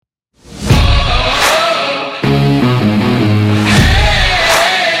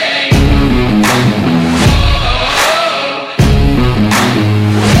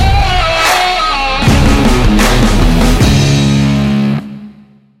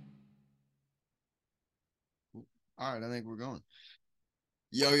All right, I think we're going.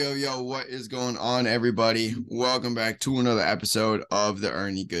 Yo, what is going on, everybody? Welcome back to another episode of the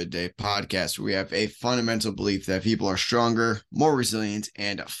Ernie Good Day podcast. We have a fundamental belief that people are stronger, more resilient,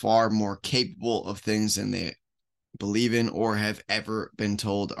 and far more capable of things than they believe in or have ever been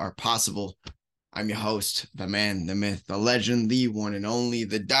told are possible. I'm your host, the man, the myth, the legend, the one and only,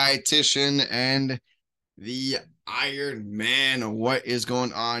 the dietitian, and the Iron Man. What is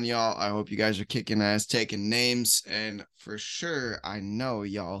going on, y'all? I hope you guys are kicking ass, taking names, and for sure, I know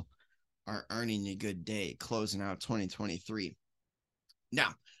y'all are earning a good day closing out 2023. Now,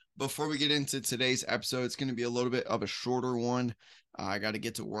 before we get into today's episode, it's going to be a little bit of a shorter one. I got to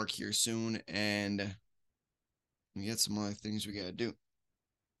get to work here soon, and we got some other things we got to do.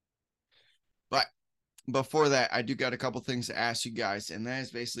 But before that, I do got a couple things to ask you guys, and that is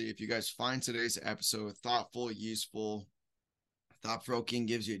basically if you guys find today's episode thoughtful, useful, thought-provoking,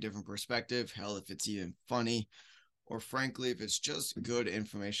 gives you a different perspective, hell, if it's even funny, or frankly, if it's just good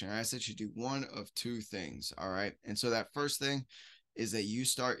information, I ask that you do one of two things, all right? And so that first thing is that you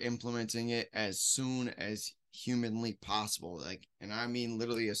start implementing it as soon as humanly possible. And I mean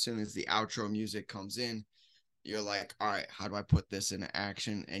literally as soon as the outro music comes in, you're like, all right, how do I put this into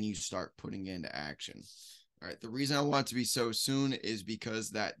action? And you start putting it into action. All right. The reason I want it to be so soon is because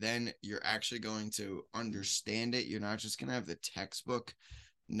that then you're actually going to understand it. You're not just going to have the textbook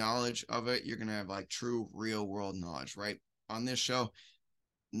knowledge of it. You're going to have like true real world knowledge, right? On this show,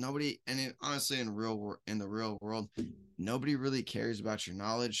 nobody, and honestly, in the real world, nobody really cares about your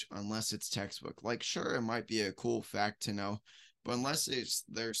knowledge unless it's textbook. Like, sure, it might be a cool fact to know, but unless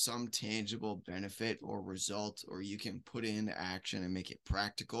there's some tangible benefit or result, or you can put it into action and make it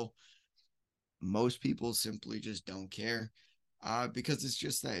practical, most people simply just don't care. Because it's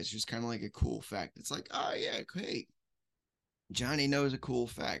just that. It's just kind of like a cool fact. It's like, oh yeah, hey, Johnny knows a cool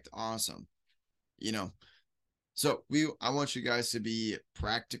fact. Awesome. You know, so I want you guys to be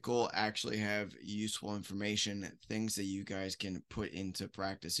practical, actually have useful information, things that you guys can put into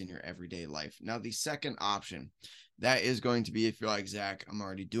practice in your everyday life. Now, the second option, that is going to be if you're like, Zach, I'm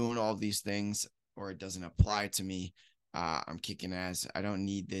already doing all these things, or it doesn't apply to me. I'm kicking ass. I don't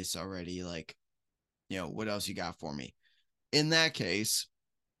need this already. Like, what else you got for me? In that case,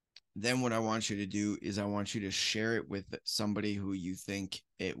 then what I want you to do is I want you to share it with somebody who you think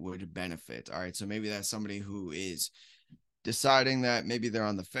it would benefit. All right. So maybe that's somebody who is deciding that maybe they're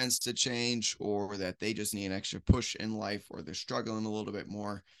on the fence to change, or that they just need an extra push in life, or they're struggling a little bit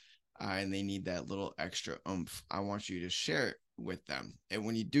more and they need that little extra oomph. I want you to share it with them. And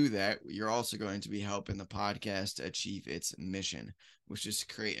when you do that, you're also going to be helping the podcast achieve its mission, which is to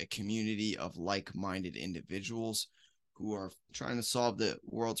create a community of like-minded individuals who are trying to solve the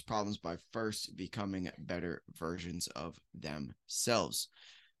world's problems by first becoming better versions of themselves.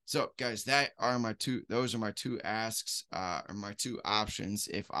 So, guys, those are my two asks, or my two options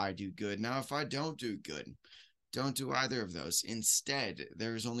if I do good. Now, if I don't do good, don't do either of those. Instead,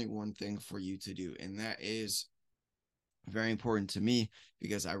 there's only one thing for you to do, and that is very important to me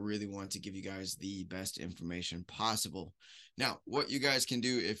because I really want to give you guys the best information possible. Now, what you guys can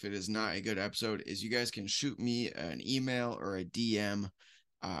do if it is not a good episode is you guys can shoot me an email or a DM.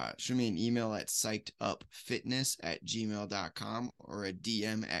 Shoot me an email at psychedupfitness@gmail.com or a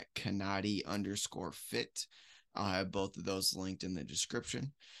DM at kanadi_fit. I'll have both of those linked in the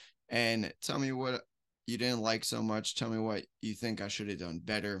description. And tell me what you didn't like so much. Tell me what you think I should have done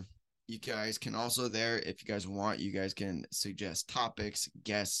better. You guys can also there, if you guys want, you guys can suggest topics,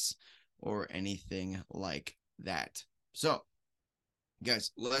 guests, or anything like that. So,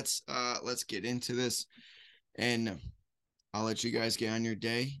 guys, let's get into this, and I'll let you guys get on your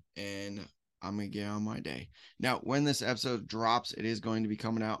day, and I'm gonna get on my day. Now, when this episode drops, it is going to be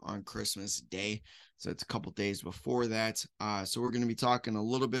coming out on Christmas Day, so it's a couple days before that. So we're going to be talking a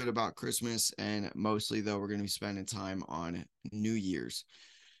little bit about Christmas, and mostly though, we're going to be spending time on New Year's.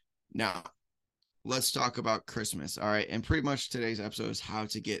 Now, let's talk about Christmas. All right. And pretty much today's episode is how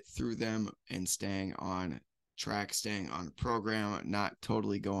to get through them and staying on track, staying on the program, not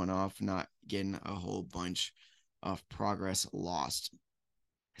totally going off, not getting a whole bunch of progress lost.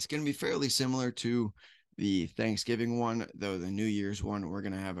 It's going to be fairly similar to the Thanksgiving one, though the New Year's one, we're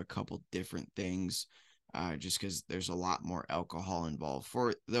going to have a couple different things just because there's a lot more alcohol involved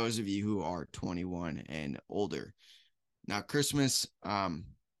for those of you who are 21 and older. Now, Christmas,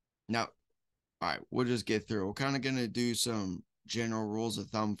 now, all right, we'll just get through. We're kind of going to do some general rules of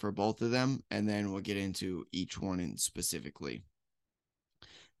thumb for both of them, and then we'll get into each one in specifically.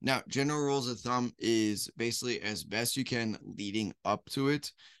 Now, general rules of thumb is basically as best you can leading up to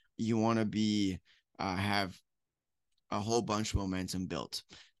it. You want to have a whole bunch of momentum built.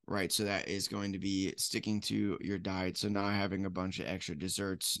 right? So that is going to be sticking to your diet. So not having a bunch of extra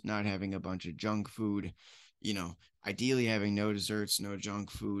desserts, not having a bunch of junk food, you know, ideally having no desserts, no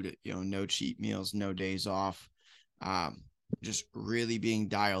junk food, no cheat meals, no days off. Um, just really being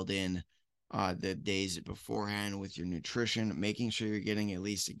dialed in the days beforehand with your nutrition, making sure you're getting at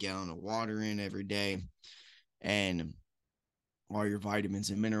least a gallon of water in every day, and all your vitamins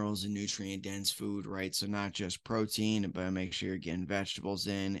and minerals and nutrient dense food, right? So not just protein, but make sure you're getting vegetables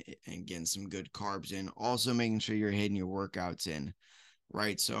in and getting some good carbs in. Also making sure you're hitting your workouts in,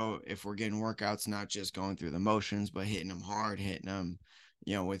 right? So if we're getting workouts, not just going through the motions, but hitting them hard, hitting them,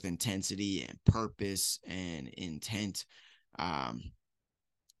 with intensity and purpose and intent. Um,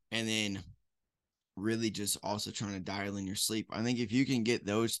 and then really just also trying to dial in your sleep. I think if you can get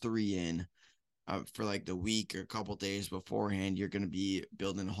those three in, for like the week or a couple days beforehand, you're going to be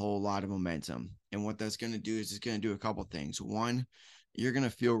building a whole lot of momentum. And what that's going to do is it's going to do a couple things. One, you're going to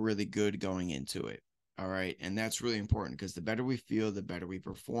feel really good going into it. All right. And that's really important because the better we feel, the better we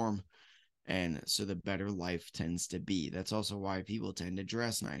perform. And so the better life tends to be. That's also why people tend to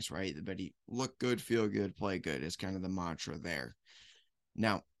dress nice, right? The better you look good, feel good, play good is kind of the mantra there.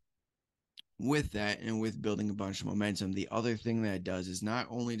 Now, with that and with building a bunch of momentum, the other thing that it does is not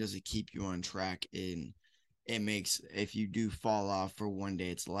only does it keep you on track in it makes if you do fall off for one day,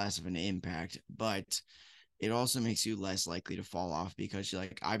 it's less of an impact, but it also makes you less likely to fall off because you're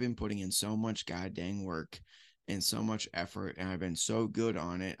like, I've been putting in so much goddamn work and so much effort and I've been so good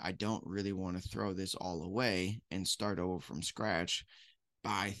on it. I don't really want to throw this all away and start over from scratch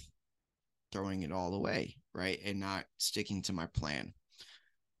by throwing it all away, right? And not sticking to my plan.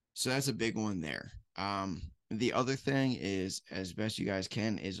 So that's a big one there. The other thing is, as best you guys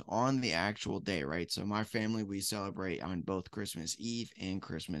can, is on the actual day, right? So my family, we celebrate on both Christmas Eve and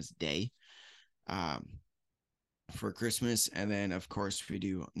Christmas Day. Um, for Christmas, and then of course we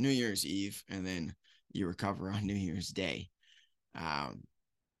do New Year's Eve, and then you recover on New Year's Day. Um,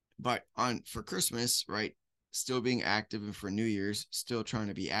 but on for Christmas, right? Still being active, and for New Year's, still trying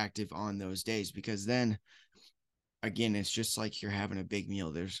to be active on those days because then again, it's just like you're having a big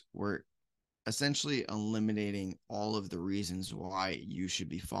meal. We're essentially eliminating all of the reasons why you should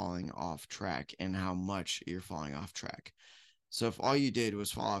be falling off track and how much you're falling off track. So if all you did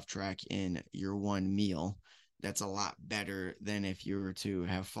was fall off track in your one meal, that's a lot better than if you were to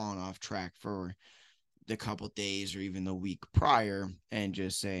have fallen off track for the couple days or even the week prior and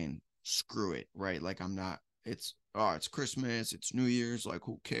just saying, screw it, right? Like I'm not, it's Christmas, it's New Year's, like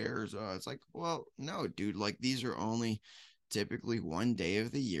who cares? It's like, well, no, dude, like these are only typically one day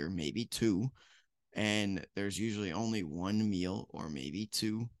of the year, maybe two, and there's usually only one meal or maybe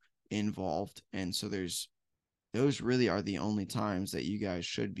two involved. And so those really are the only times that you guys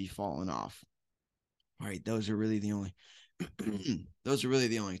should be falling off. All right, those are really the only those are really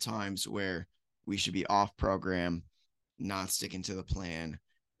the only times where we should be off program, not sticking to the plan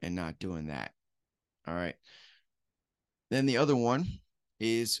and not doing that. All right. Then the other one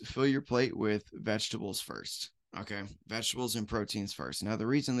is fill your plate with vegetables first. Okay. Vegetables and proteins first. Now, the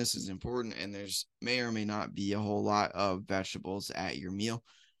reason this is important, and there's may or may not be a whole lot of vegetables at your meal,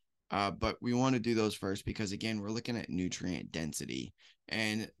 but we want to do those first because, again, we're looking at nutrient density.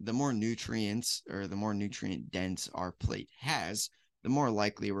 And the more nutrients or the more nutrient dense our plate has, the more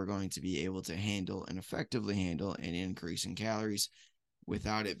likely we're going to be able to handle and effectively handle an increase in calories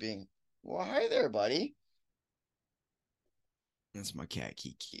without it being, well, hi there, buddy. That's my cat,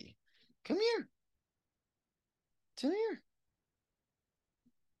 Kiki. Come here. Come here.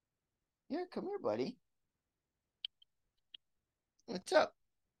 Yeah, come here, buddy. What's up?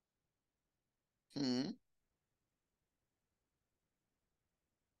 Hmm.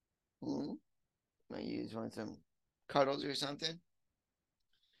 Hmm. You just want some cuddles or something?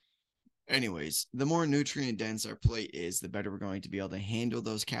 Anyways, the more nutrient dense our plate is, the better we're going to be able to handle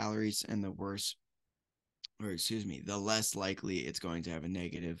those calories, and the worse, or excuse me, the less likely it's going to have a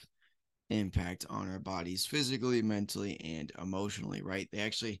negative impact on our bodies physically, mentally, and emotionally, right?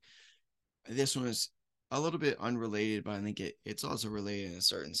 This one is a little bit unrelated, but I think it's also related in a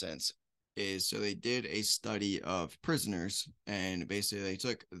certain sense. Is so they did a study of prisoners, and basically they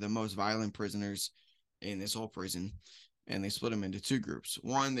took the most violent prisoners in this whole prison and they split them into two groups.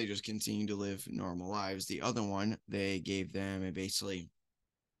 One, they just continued to live normal lives. The other one, they gave them and basically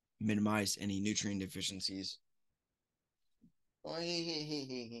minimized any nutrient deficiencies. Oh,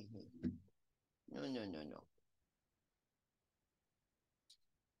 no, no, no, no.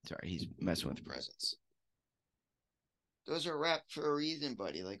 Sorry, he's messing with the presents. Those are wrapped for a reason,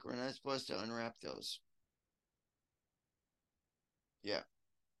 buddy. Like, we're not supposed to unwrap those. Yeah.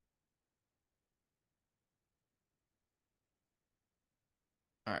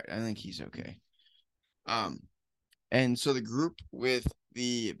 All right, I think he's okay. And so the group with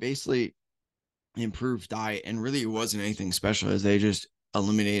the basically improved diet, and really it wasn't anything special, as they just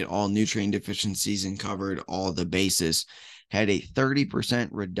eliminated all nutrient deficiencies and covered all the bases, had a 30%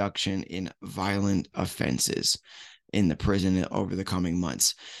 reduction in violent offenses in the prison over the coming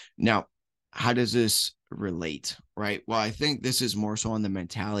months. Now, how does this relate, right? Well, I think this is more so on the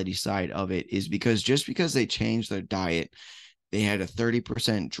mentality side of it, is because just because they changed their diet, they had a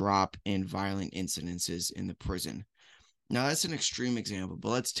 30% drop in violent incidences in the prison. Now, that's an extreme example, but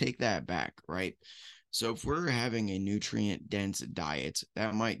let's take that back, right? So, if we're having a nutrient dense diet,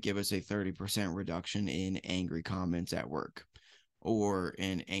 that might give us a 30% reduction in angry comments at work, or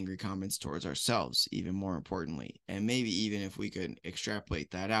in angry comments towards ourselves, even more importantly. And maybe even if we could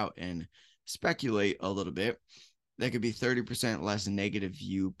extrapolate that out and speculate a little bit, that could be 30% less negative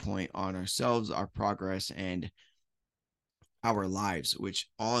viewpoint on ourselves, our progress, and our lives, which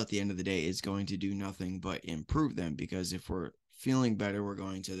all at the end of the day is going to do nothing but improve them. Because if we're feeling better, we're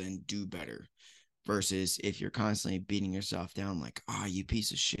going to then do better. Versus if you're constantly beating yourself down, like, oh, you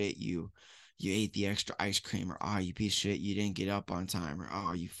piece of shit, you ate the extra ice cream, or oh, you piece of shit, you didn't get up on time, or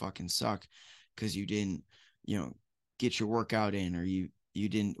oh, you fucking suck because you didn't, get your workout in, or you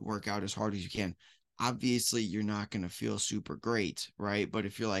didn't work out as hard as you can. Obviously, you're not going to feel super great, right? But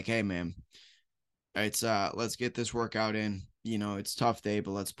if you're like, hey man, it's let's get this workout in, it's tough day,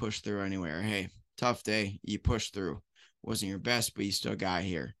 but let's push through anyway. Or hey, tough day, you push through, wasn't your best, but you still got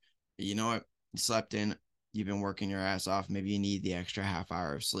here. You know what, you slept in, you've been working your ass off, maybe you need the extra half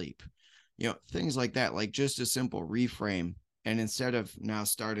hour of sleep, things like that. Like, just a simple reframe. And instead of now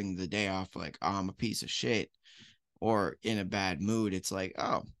starting the day off like, oh, I'm a piece of shit or in a bad mood, it's like,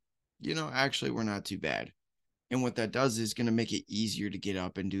 oh, actually we're not too bad. And what that does is going to make it easier to get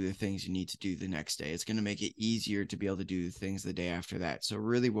up and do the things you need to do the next day. It's going to make it easier to be able to do the things the day after that. So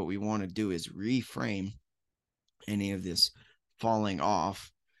really what we want to do is reframe any of this falling off.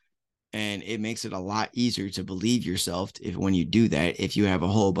 And it makes it a lot easier to believe yourself if when you do that, if you have a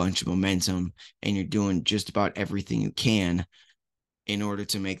whole bunch of momentum and you're doing just about everything you can in order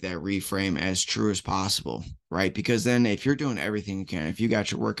to make that reframe as true as possible, right? Because then if you're doing everything you can, if you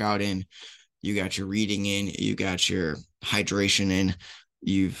got your workout in, you got your reading in, you got your hydration in,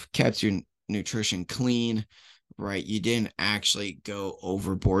 you've kept your nutrition clean, right? You didn't actually go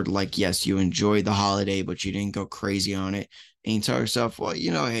overboard. Like, yes, you enjoyed the holiday, but you didn't go crazy on it. And you tell yourself, well,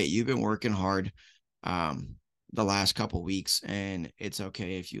 hey, you've been working hard the last couple weeks, and it's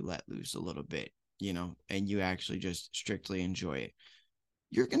okay if you let loose a little bit, and you actually just strictly enjoy it.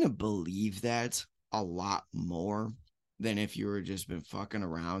 You're going to believe that a lot more than if you were just been fucking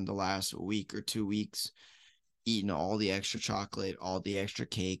around the last week or 2 weeks, eating all the extra chocolate, all the extra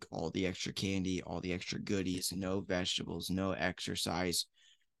cake, all the extra candy, all the extra goodies, no vegetables, no exercise,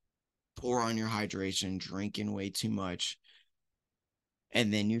 pour on your hydration, drinking way too much.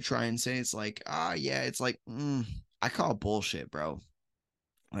 And then you try and say it's like, yeah, it's like, I call bullshit, bro.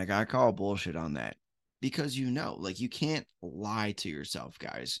 Like, I call bullshit on that, because like, you can't lie to yourself,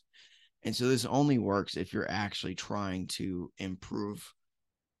 guys. And so this only works if you're actually trying to improve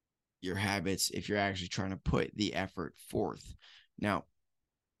your habits, if you're actually trying to put the effort forth. Now,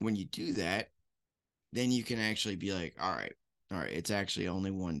 when you do that, then you can actually be like, all right, it's actually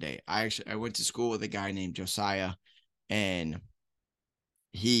only one day. I went to school with a guy named Josiah, and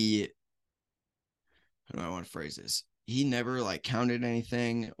he, how do I want to phrase this? He never like counted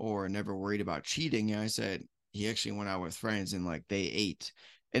anything or never worried about cheating. And I said he actually went out with friends and like they ate.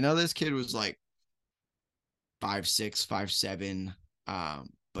 And now this kid was like 5'6", 5'7",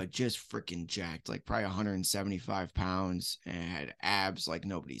 but just freaking jacked, like probably 175 pounds, and had abs like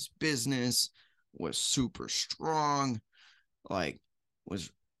nobody's business, was super strong, like was,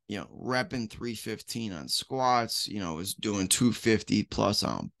 repping 315 on squats, was doing 250 plus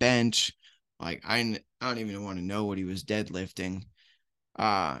on bench. Like, I don't even want to know what he was deadlifting.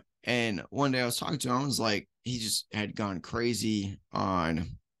 And one day I was talking to him, I was like, he just had gone crazy on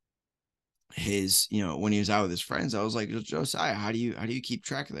his, when he was out with his friends. I was like, Josiah, how do you keep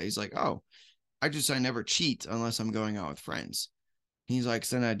track of that? He's like, oh, I never cheat unless I'm going out with friends. He's like,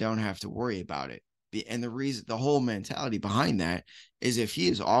 so then I don't have to worry about it. And the whole mentality behind that is, if he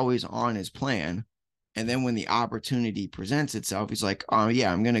is always on his plan, and then when the opportunity presents itself, he's like, oh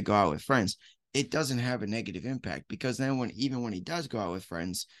yeah, I'm going to go out with friends, it doesn't have a negative impact, because then even when he does go out with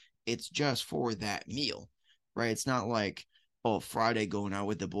friends, it's just for that meal, right? It's not like, oh, Friday going out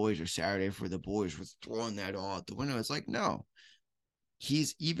with the boys or Saturday for the boys, we're throwing that all out the window. It's like, no,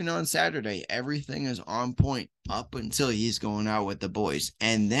 he's even on Saturday, everything is on point up until he's going out with the boys.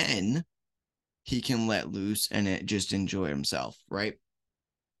 And then he can let loose and just enjoy himself, right?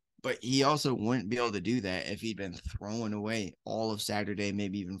 But he also wouldn't be able to do that if he'd been throwing away all of Saturday,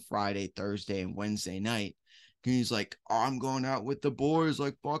 maybe even Friday, Thursday, and Wednesday night. And he's like, oh, I'm going out with the boys,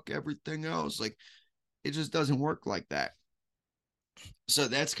 like, fuck everything else. Like, it just doesn't work like that. So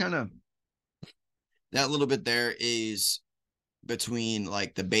that's kind of that little bit there is between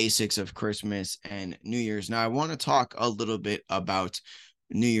like the basics of Christmas and New Year's. Now, I want to talk a little bit about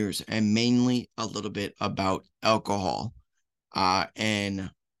New Year's and mainly a little bit about alcohol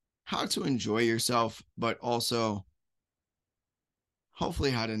and how to enjoy yourself, but also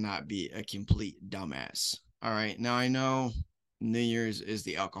hopefully how to not be a complete dumbass. All right. Now, I know New Year's is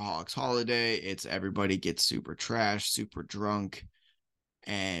the alcoholics holiday. It's everybody gets super trash, super drunk,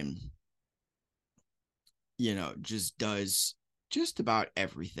 and, just does just about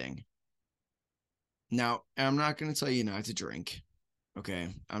everything. Now, I'm not going to tell you not to drink. Okay.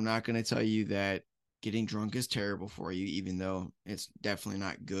 I'm not going to tell you that getting drunk is terrible for you, even though it's definitely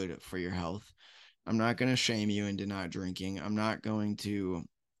not good for your health. I'm not going to shame you into not drinking. I'm not going to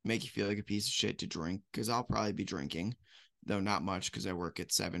make you feel like a piece of shit to drink because I'll probably be drinking, though not much because I work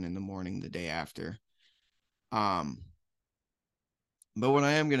at 7 in the morning the day after. Um, but what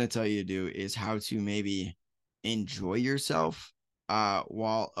I am going to tell you to do is how to maybe enjoy yourself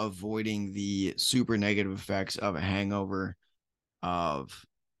while avoiding the super negative effects of a hangover, of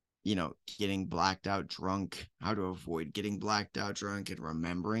getting blacked out drunk, how to avoid getting blacked out drunk and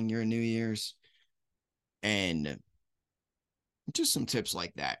remembering your New Year's, and just some tips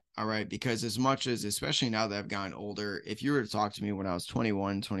like that. All right. Because as much as, especially now that I've gotten older, if you were to talk to me when I was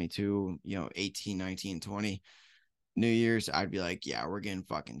 21, 22, 18, 19, 20, New Year's, I'd be like, yeah, we're getting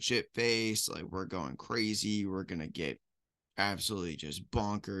fucking shit faced. Like, we're going crazy. We're going to get absolutely just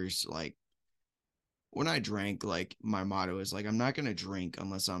bonkers. Like, when I drank, like, my motto is like, I'm not going to drink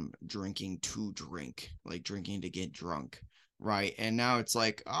unless I'm drinking to drink, like drinking to get drunk. Right. And now it's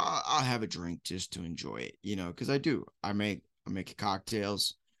like, I'll have a drink just to enjoy it, because I do. I make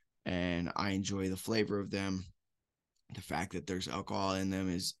cocktails and I enjoy the flavor of them. The fact that there's alcohol in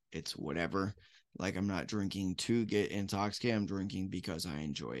them it's whatever. Like, I'm not drinking to get intoxicated. I'm drinking because I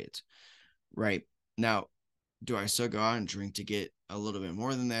enjoy it. Right. Now, do I still go out and drink to get a little bit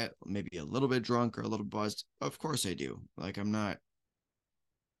more than that? Maybe a little bit drunk or a little buzzed? Of course I do. Like, I'm not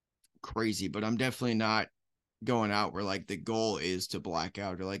crazy, but I'm definitely not going out where like the goal is to black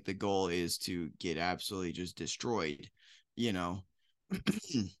out or like the goal is to get absolutely just destroyed, you know.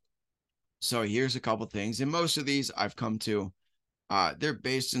 So here's a couple things, and most of these I've come to. They're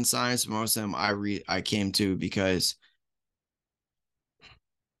based in science. Most of them I came to because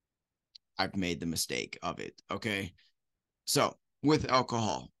I've made the mistake of it. Okay, so with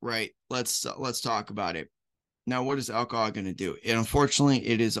alcohol, right? Let's talk about it. Now, what is alcohol going to do? And unfortunately,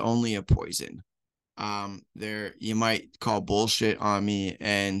 it is only a poison. There you might call bullshit on me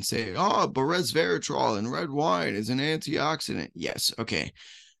and say, oh, but resveratrol in red wine is an antioxidant. Yes, okay.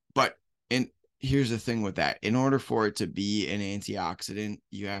 But and here's the thing with that. In order for it to be an antioxidant,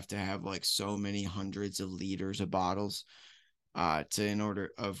 you have to have like so many hundreds of liters of bottles in order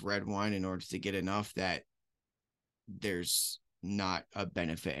of red wine in order to get enough that there's not a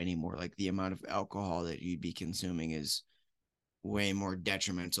benefit anymore. Like, the amount of alcohol that you'd be consuming is way more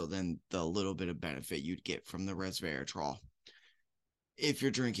detrimental than the little bit of benefit you'd get from the resveratrol if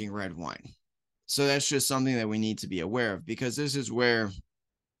you're drinking red wine. So that's just something that we need to be aware of, because this is where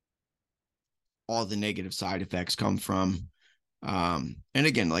all the negative side effects come from. And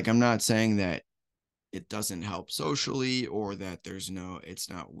again, like, I'm not saying that it doesn't help socially or that it's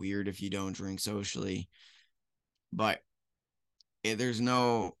not weird if you don't drink socially, but there's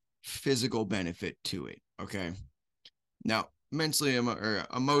no physical benefit to it. Okay. Now, mentally or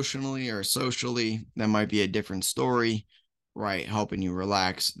emotionally or socially, that might be a different story, right? Helping you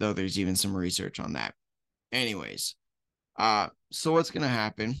relax, though there's even some research on that. Anyways, so what's going to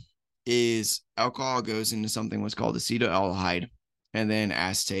happen is alcohol goes into something what's called acetaldehyde and then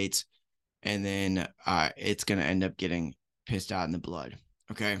acetate, and then it's going to end up getting pissed out in the blood.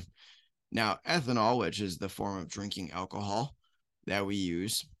 Okay. Now, ethanol, which is the form of drinking alcohol that we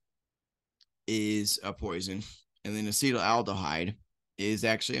use, is a poison, and then acetaldehyde is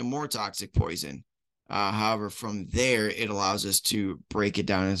actually a more toxic poison. However, from there, it allows us to break it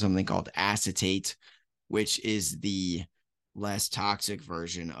down into something called acetate, which is the less toxic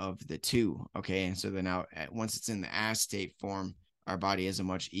version of the two. Okay. And so then now, once it's in the acetate form, our body has a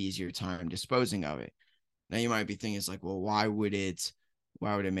much easier time disposing of it. Now, you might be thinking, it's like, well, why would it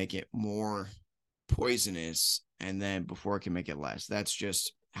make it more poisonous and then before it can make it less? That's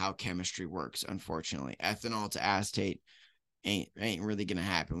just how chemistry works. Unfortunately, ethanol to acetate ain't really gonna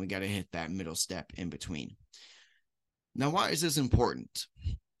happen. We got to hit that middle step in between. Now, why is this important?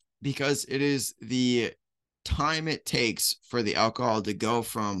 because it is the time it takes for the alcohol to go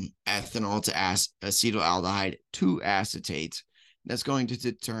from ethanol to acetaldehyde to acetate that's going to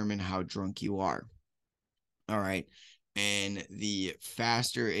determine how drunk you are. All right. And the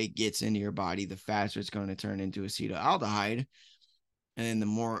faster it gets into your body, the faster it's going to turn into acetaldehyde. And then the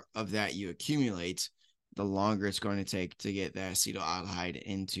more of that you accumulate, the longer it's going to take to get that acetaldehyde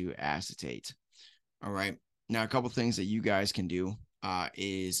into acetate. All right. Now, a couple things that you guys can do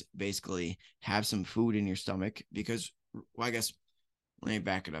is basically have some food in your stomach because, well, I guess, let me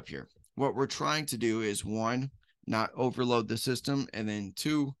back it up here. What we're trying to do is one, not overload the system, and then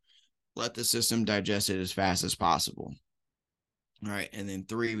two, let the system digest it as fast as possible. All right. And then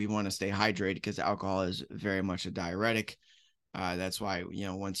three, we want to stay hydrated because alcohol is very much a diuretic. That's why,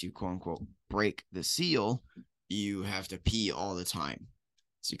 once you quote unquote break the seal, you have to pee all the time.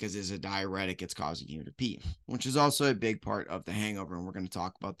 It's because it's a diuretic, it's causing you to pee, which is also a big part of the hangover. And we're going to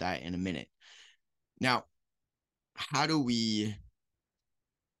talk about that in a minute. Now, how do we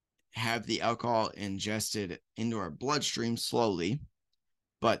have the alcohol ingested into our bloodstream slowly,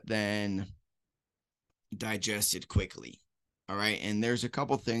 but then digested quickly? All right. And there's a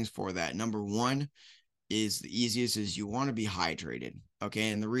couple things for that. Number one is the easiest is you want to be hydrated. Okay.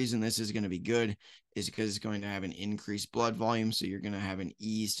 And the reason this is going to be good is because it's going to have an increased blood volume. So you're going to have an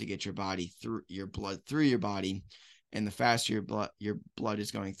ease to get your body through your blood through your body. And the faster your blood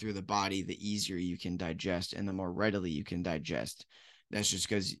is going through the body, the easier you can digest and the more readily you can digest. That's just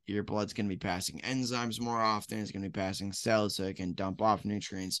because your blood's going to be passing enzymes more often. It's going to be passing cells so it can dump off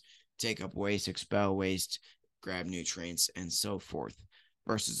nutrients, take up waste, expel waste, grab nutrients, and so forth.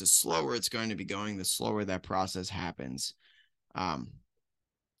 Versus the slower it's going to be going, the slower that process happens.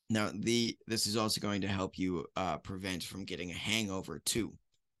 Now, this is also going to help you prevent from getting a hangover too.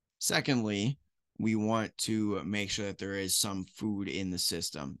 Secondly, we want to make sure that there is some food in the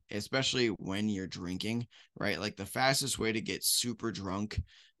system, especially when you're drinking, right? Like the fastest way to get super drunk,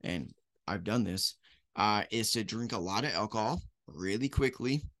 and I've done this, is to drink a lot of alcohol really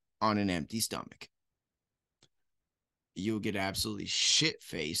quickly on an empty stomach. You'll get absolutely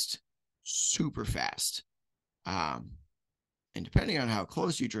shit-faced super fast. And depending on how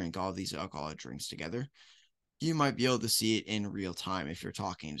close you drink all these alcoholic drinks together, you might be able to see it in real time if you're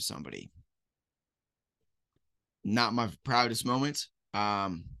talking to somebody. Not my proudest moment,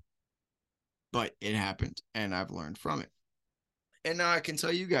 but it happened and I've learned from it. And now I can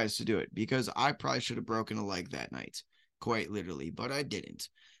tell you guys to do it because I probably should have broken a leg that night, quite literally, but I didn't.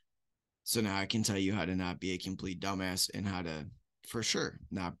 So now I can tell you how to not be a complete dumbass and how to, for sure,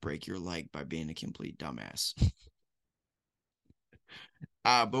 not break your leg by being a complete dumbass.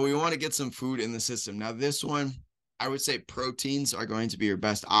 But we want to get some food in the system. Now, this one, I would say proteins are going to be your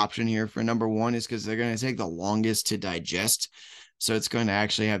best option here for number one is because they're going to take the longest to digest. So it's going to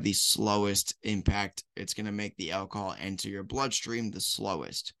actually have the slowest impact. It's going to make the alcohol enter your bloodstream the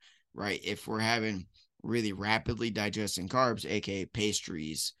slowest, right? If we're having really rapidly digesting carbs, aka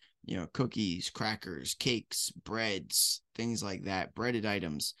pastries, cookies, crackers, cakes, breads, things like that, breaded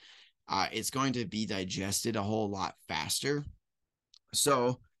items, it's going to be digested a whole lot faster.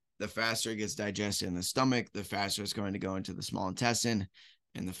 So the faster it gets digested in the stomach, the faster it's going to go into the small intestine,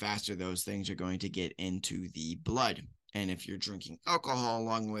 and the faster those things are going to get into the blood. And if you're drinking alcohol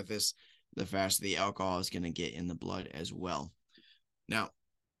along with this, the faster the alcohol is going to get in the blood as well. Now,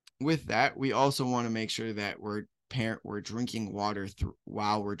 with that, we also want to make sure that we're drinking water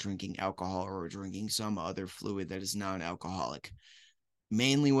while we're drinking alcohol or we're drinking some other fluid that is non-alcoholic.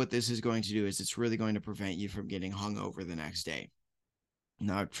 Mainly what this is going to do is it's really going to prevent you from getting hungover the next day.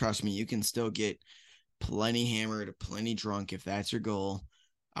 Now, trust me, you can still get plenty hammered, plenty drunk if that's your goal.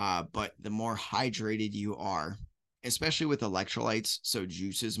 But the more hydrated you are, especially with electrolytes, so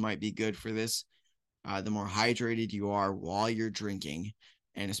juices might be good for this. The more hydrated you are while you're drinking,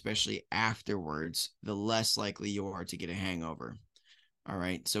 and especially afterwards, the less likely you are to get a hangover. All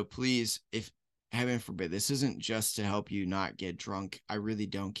right. So please, if heaven forbid, this isn't just to help you not get drunk. I really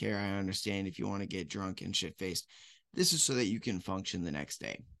don't care. I understand if you want to get drunk and shit faced. This is so that you can function the next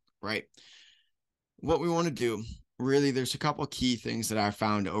day, right? What we want to do, really, there's a couple key things that I've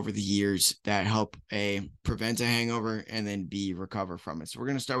found over the years that help prevent a hangover and then recover from it. So we're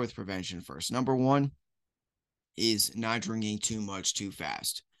going to start with prevention first. Number one is not drinking too much too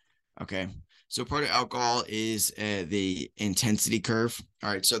fast. Okay. So part of alcohol is the intensity curve. All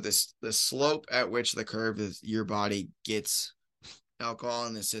right. So the slope at which the curve is your body gets alcohol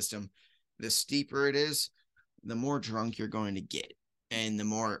in the system, the steeper it is, the more drunk you're going to get and the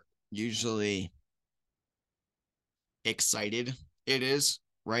more usually excited it is,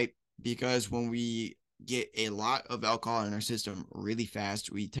 right? Because when we get a lot of alcohol in our system really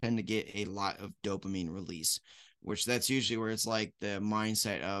fast, we tend to get a lot of dopamine release, which that's usually where it's like the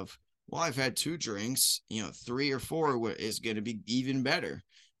mindset of, well, I've had 2 drinks, 3 or 4 is going to be even better,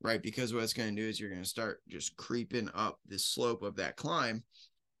 right? Because what it's going to do is you're going to start just creeping up the slope of that climb.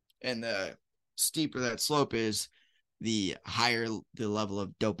 And the steeper that slope is, the higher the level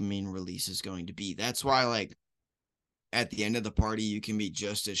of dopamine release is going to be. That's why, like, at the end of the party, you can be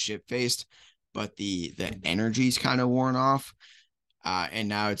just as shit faced, but the energy's kind of worn off. And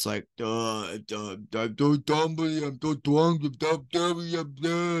now it's like, I'm so dumb, I'm so drunk,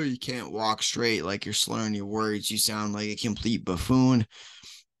 you can't walk straight, like you're slurring your words, you sound like a complete buffoon.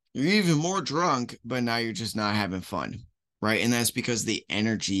 You're even more drunk, but now you're just not having fun, right? And that's because the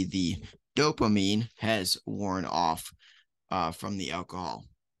energy, the dopamine has worn off from the alcohol.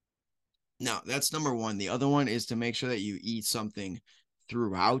 Now, that's number one. The other one is to make sure that you eat something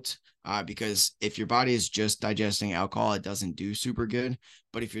throughout, because if your body is just digesting alcohol, it doesn't do super good.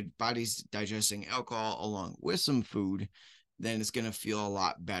 But if your body's digesting alcohol along with some food, then it's going to feel a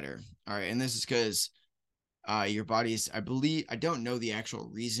lot better. All right. And this is because your body is, I believe, I don't know the actual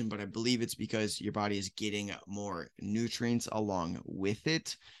reason, but I believe it's because your body is getting more nutrients along with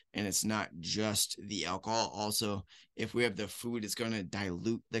it. And it's not just the alcohol. Also, if we have the food, it's going to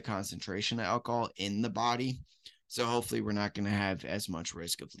dilute the concentration of alcohol in the body. So hopefully we're not going to have as much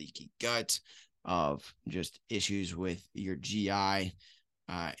risk of leaky gut, of just issues with your GI.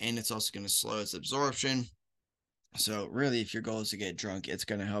 And it's also going to slow its absorption. So really, if your goal is to get drunk, it's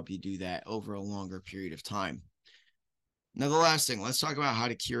going to help you do that over a longer period of time. Now, the last thing, let's talk about how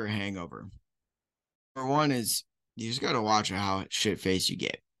to cure a hangover. Number one is you just got to watch how shit faced you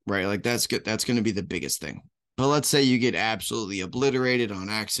get, right? Like that's good. That's going to be the biggest thing. But let's say you get absolutely obliterated on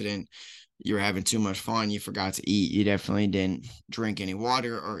accident. You're having too much fun. You forgot to eat. You definitely didn't drink any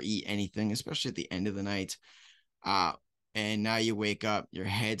water or eat anything, especially at the end of the night. Uh, and now you wake up, your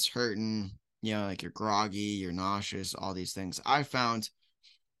head's hurting, like you're groggy, you're nauseous, all these things. I found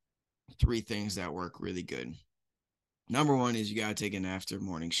 3 things that work really good. Number one is you got to take an after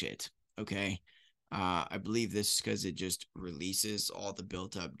morning shit. Okay. I believe this is because it just releases all the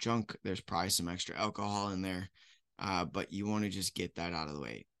built up junk. There's probably some extra alcohol in there, but you want to just get that out of the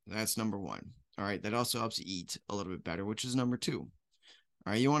way. That's number one. All right. That also helps you eat a little bit better, which is number 2. All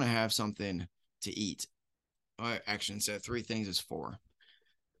right. You want to have something to eat. Actually, instead of 3 things, is 4.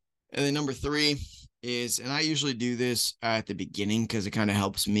 And then number 3 is, and I usually do this at the beginning because it kind of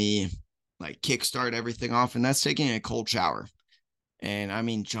helps me like kickstart everything off, and that's taking a cold shower. And I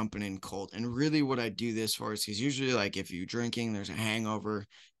mean jumping in cold. And really what I do this for is because usually, like, if you're drinking, there's a hangover.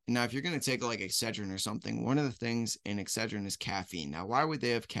 Now, if you're going to take like Excedrin or something, one of the things in Excedrin is caffeine. Now, why would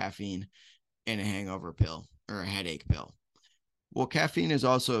they have caffeine in a hangover pill or a headache pill? Well, caffeine is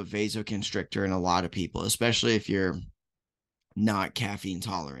also a vasoconstrictor in a lot of people, especially if you're not caffeine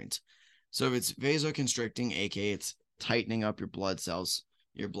tolerant. So if it's vasoconstricting, aka it's tightening up your blood cells,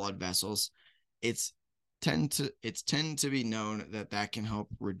 your blood vessels, it's tend to be known that that can help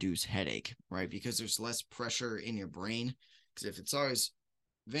reduce headache, right? Because there's less pressure in your brain. Because if it's always,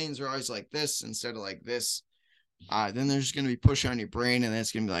 veins are always like this instead of like this, then there's going to be push on your brain, and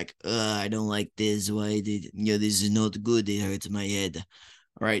that's going to be like, I don't like this. Why did this is not good? It hurts my head,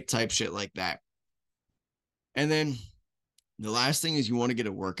 right? Type shit like that. And then the last thing is you want to get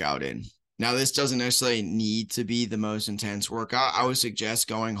a workout in. Now, this doesn't necessarily need to be the most intense workout. I would suggest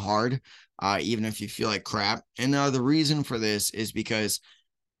going hard, even if you feel like crap. And the reason for this is because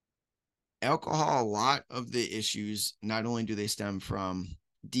alcohol, a lot of the issues, not only do they stem from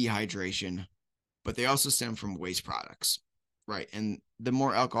dehydration, but they also stem from waste products, right? And the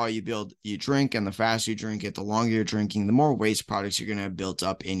more alcohol you drink, and the faster you drink it, the longer you're drinking, the more waste products you're going to have built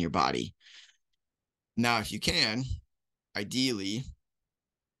up in your body. Now, if you can, ideally,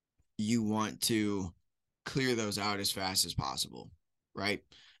 you want to clear those out as fast as possible, right?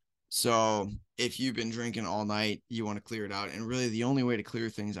 So if you've been drinking all night, you want to clear it out. And really, the only way to clear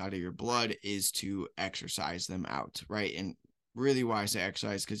things out of your blood is to exercise them out, right? And really, why I say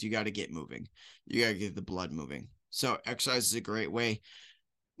exercise, because you got to get moving. You got to get the blood moving. So exercise is a great way.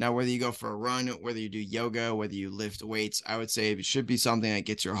 Now, whether you go for a run, whether you do yoga, whether you lift weights, I would say it should be something that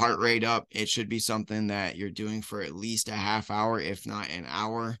gets your heart rate up. It should be something that you're doing for at least a half hour, if not an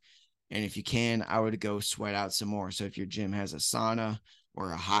hour. And if you can, I would go sweat out some more. So if your gym has a sauna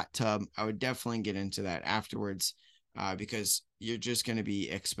or a hot tub, I would definitely get into that afterwards, because you're just going to be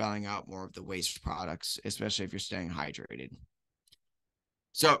expelling out more of the waste products, especially if you're staying hydrated.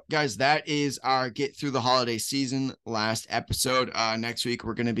 So, guys, that is our get through the holiday season last episode. Next week,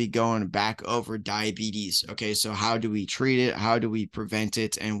 we're going to be going back over diabetes. Okay, so how do we treat it? How do we prevent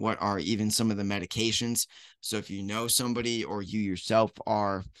it? And what are even some of the medications? So, if you know somebody or you yourself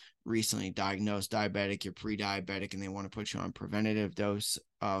are recently diagnosed diabetic, you're pre-diabetic, and they want to put you on preventative dose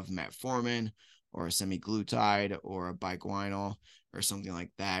of metformin or a semaglutide or a biguanol or something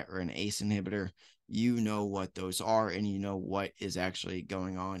like that, or an ACE inhibitor, you know what those are and you know what is actually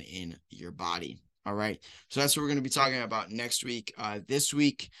going on in your body. All right. So that's what we're going to be talking about next week. This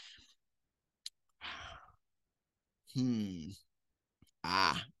week, okay.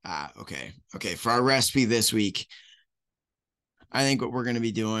 For our recipe this week, I think what we're going to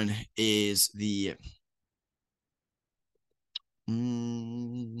be doing is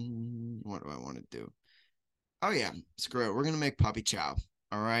what do I want to do? Oh yeah, screw it. We're going to make puppy chow.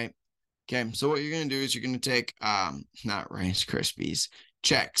 All right. Okay, so what you're gonna do is you're gonna take not Rice Krispies,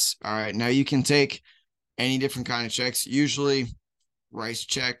 Chex. All right, now you can take any different kind of Chex. Usually, rice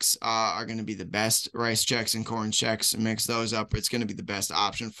Chex are gonna be the best. Rice Chex and corn Chex, mix those up. It's gonna be the best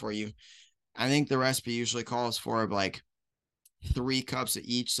option for you. I think the recipe usually calls for like 3 cups of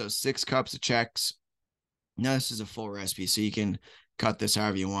each, so 6 cups of Chex. Now this is a full recipe, so you can cut this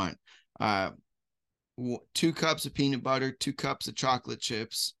however you want. 2 cups of peanut butter, 2 cups of chocolate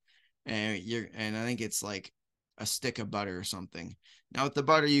chips, and I think it's like a stick of butter or something. Now with the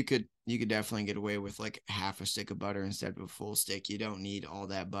butter, you could definitely get away with like half a stick of butter instead of a full stick. You don't need all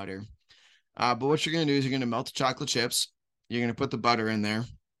that butter. But what you're gonna do is you're gonna melt the chocolate chips. You're gonna put the butter in there.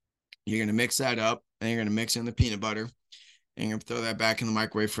 You're gonna mix that up, and you're gonna mix in the peanut butter. And you're gonna throw that back in the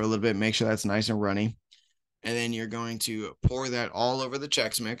microwave for a little bit. Make sure that's nice and runny. And then you're going to pour that all over the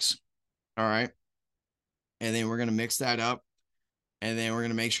Chex Mix. All right. And then we're gonna mix that up, and then we're going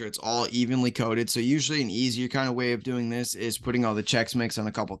to make sure it's all evenly coated. So usually an easier kind of way of doing this is putting all the Chex Mix on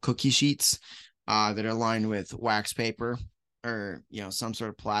a couple cookie sheets that are lined with wax paper or, some sort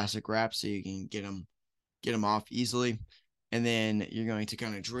of plastic wrap so you can get them off easily. And then you're going to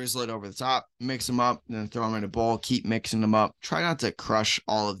kind of drizzle it over the top, mix them up, and then throw them in a bowl, keep mixing them up. Try not to crush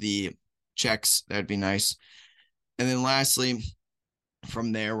all of the Chex. That'd be nice. And then lastly,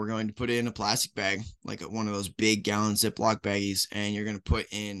 from there, we're going to put it in a plastic bag, like one of those big gallon Ziploc baggies, and you're going to put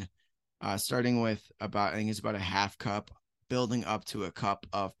in, starting with I think it's about a half cup, building up to a cup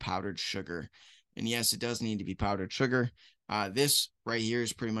of powdered sugar. And yes, it does need to be powdered sugar. This right here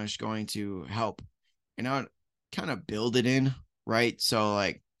is pretty much going to help, kind of build it in, right? So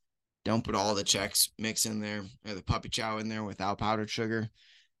like, don't put all the Chex Mix in there or the puppy chow in there without powdered sugar.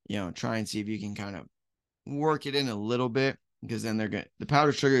 Try and see if you can kind of work it in a little bit, because then the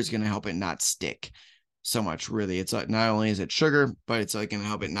powdered sugar is going to help it not stick so much. Really, it's like not only is it sugar, but it's like going to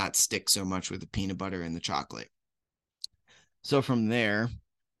help it not stick so much with the peanut butter and the chocolate. So from there,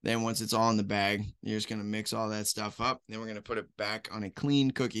 then once it's all in the bag, you're just going to mix all that stuff up. Then we're going to put it back on a clean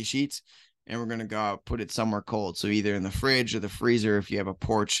cookie sheet, and we're going to go out, put it somewhere cold. So either in the fridge or the freezer if you have a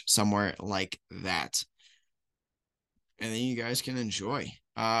porch, somewhere like that. And then you guys can enjoy.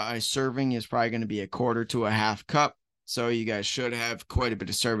 A serving is probably going to be a quarter to a half cup. So you guys should have quite a bit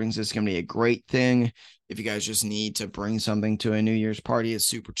of servings. This is going to be a great thing if you guys just need to bring something to a New Year's party. It's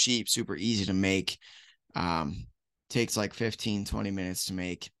super cheap, super easy to make. Takes like 15-20 minutes to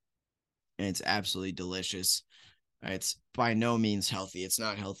make, and it's absolutely delicious. It's by no means healthy. It's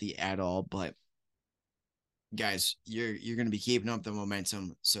not healthy at all, but guys, you're going to be keeping up the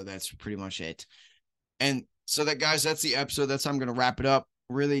momentum. So that's pretty much it. And so guys, that's the episode. That's how I'm going to wrap it up.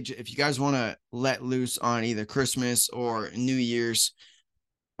 Really, if you guys want to let loose on either Christmas or New Year's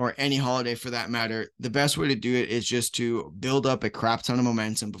or any holiday for that matter, the best way to do it is just to build up a crap ton of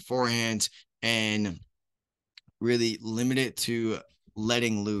momentum beforehand and really limit it to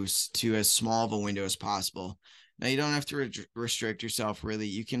letting loose to as small of a window as possible. Now, you don't have to restrict yourself, really.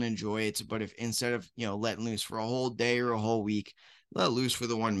 You can enjoy it, but if instead of, letting loose for a whole day or a whole week, let loose for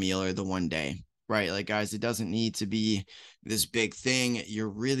the one meal or the one day. Right? Like, guys, it doesn't need to be this big thing. You're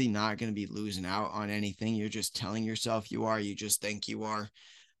really not going to be losing out on anything. You're just telling yourself you are. You just think you are.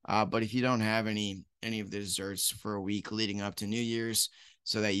 But if you don't have any of the desserts for a week leading up to New Year's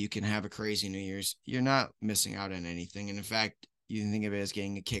so that you can have a crazy New Year's, you're not missing out on anything. And in fact, you can think of it as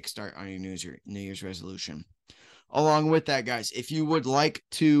getting a kickstart on your New Year's resolution. Along with that, guys, if you would like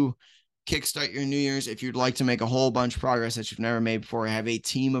to kickstart your New Year's, if you'd like to make a whole bunch of progress that you've never made before, have a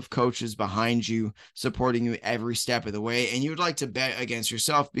team of coaches behind you supporting you every step of the way, and you'd like to bet against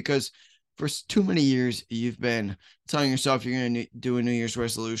yourself because for too many years you've been telling yourself you're going to do a New Year's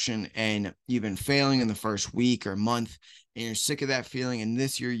resolution and you've been failing in the first week or month, and you're sick of that feeling, and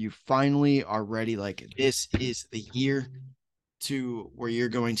this year you finally are ready. Like, this is the year. to where you're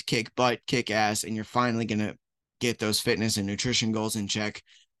going to kick butt, kick ass, and you're finally going to get those fitness and nutrition goals in check.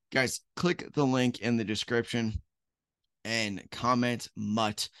 Guys, click the link in the description and comment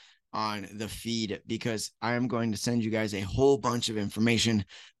MUT on the feed, because I am going to send you guys a whole bunch of information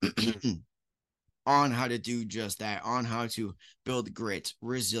on how to do just that, on how to build grit,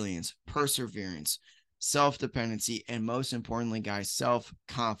 resilience, perseverance, self-dependency, and most importantly, guys,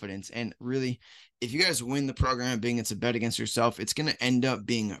 self-confidence. And really, if you guys win the program, being it's a bet against yourself, it's going to end up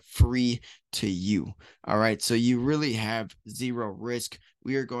being free to you. All right. So you really have zero risk.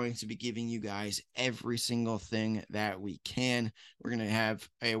 We are going to be giving you guys every single thing that we can. We're going to have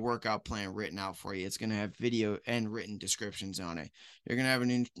a workout plan written out for you. It's going to have video and written descriptions on it. You're going to have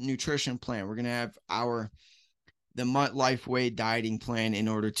a nutrition plan. We're going to have the MUT LifeWay dieting plan in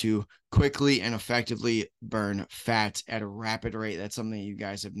order to quickly and effectively burn fat at a rapid rate. That's something you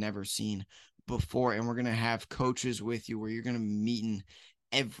guys have never seen before. And we're going to have coaches with you where you're going to be meeting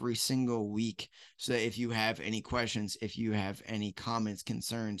every single week, so that if you have any questions, if you have any comments,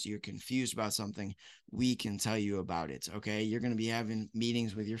 concerns, you're confused about something, we can tell you about it. Okay. You're going to be having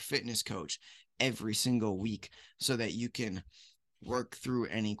meetings with your fitness coach every single week so that you can work through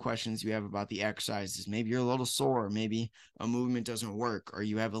any questions you have about the exercises. Maybe you're a little sore, maybe a movement doesn't work, or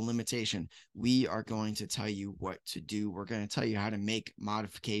you have a limitation. We are going to tell you what to do. We're going to tell you how to make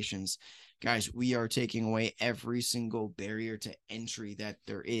modifications. Guys, we are taking away every single barrier to entry that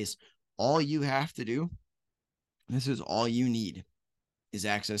there is. All you have to do, this is all you need, is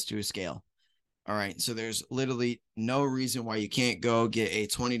access to a scale. All right. So there's literally no reason why you can't go get a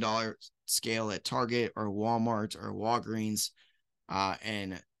 $20 scale at Target or Walmart or Walgreens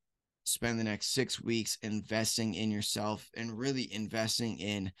and spend the next 6 weeks investing in yourself and really investing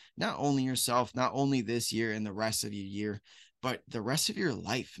in not only yourself, not only this year and the rest of your year, but the rest of your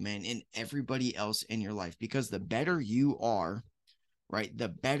life, man, and everybody else in your life. Because the better you are, right, the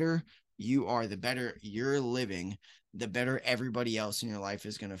better you are, the better you're living, the better everybody else in your life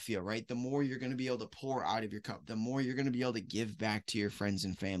is going to feel, right? The more you're going to be able to pour out of your cup, the more you're going to be able to give back to your friends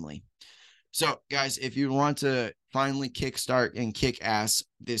and family. So, guys, if you want to finally kickstart and kick ass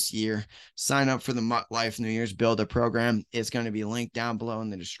this year, sign up for the MUT Life New Year's Builder program. It's going to be linked down below in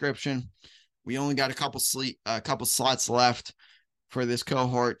the description. We only got a couple slots left for this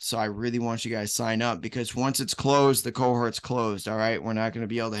cohort, so I really want you guys to sign up, because once it's closed, the cohort's closed. All right, we're not going to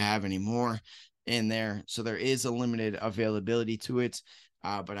be able to have any more in there, so there is a limited availability to it.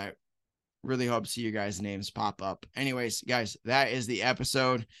 But I really hope to see you guys' names pop up. Anyways, guys, that is the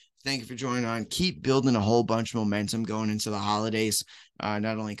episode. Thank you for joining on. Keep building a whole bunch of momentum going into the holidays,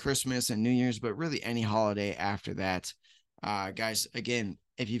 not only Christmas and New Year's, but really any holiday after that. Guys, again,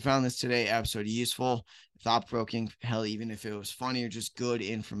 if you found this today episode useful, thought-provoking, hell, even if it was funny or just good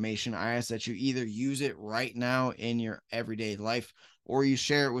information, I ask that you either use it right now in your everyday life, or you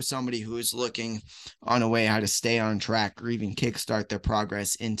share it with somebody who is looking on a way how to stay on track or even kickstart their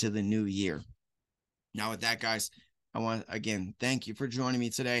progress into the new year. Now, with that, guys, I want to, again, thank you for joining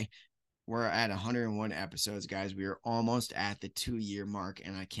me today. We're at 101 episodes, guys. We are almost at the 2-year mark,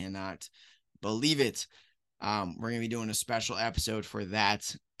 and I cannot believe it. We're going to be doing a special episode for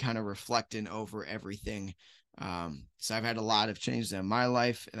that, kind of reflecting over everything. So I've had a lot of changes in my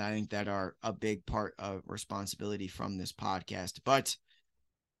life, and I think that are a big part of responsibility from this podcast. But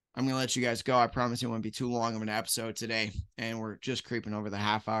I'm going to let you guys go. I promise it won't be too long of an episode today, and we're just creeping over the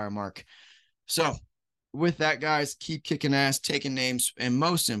half-hour mark. So with that, guys, keep kicking ass, taking names, and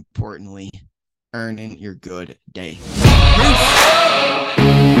most importantly, earning your good day. Peace.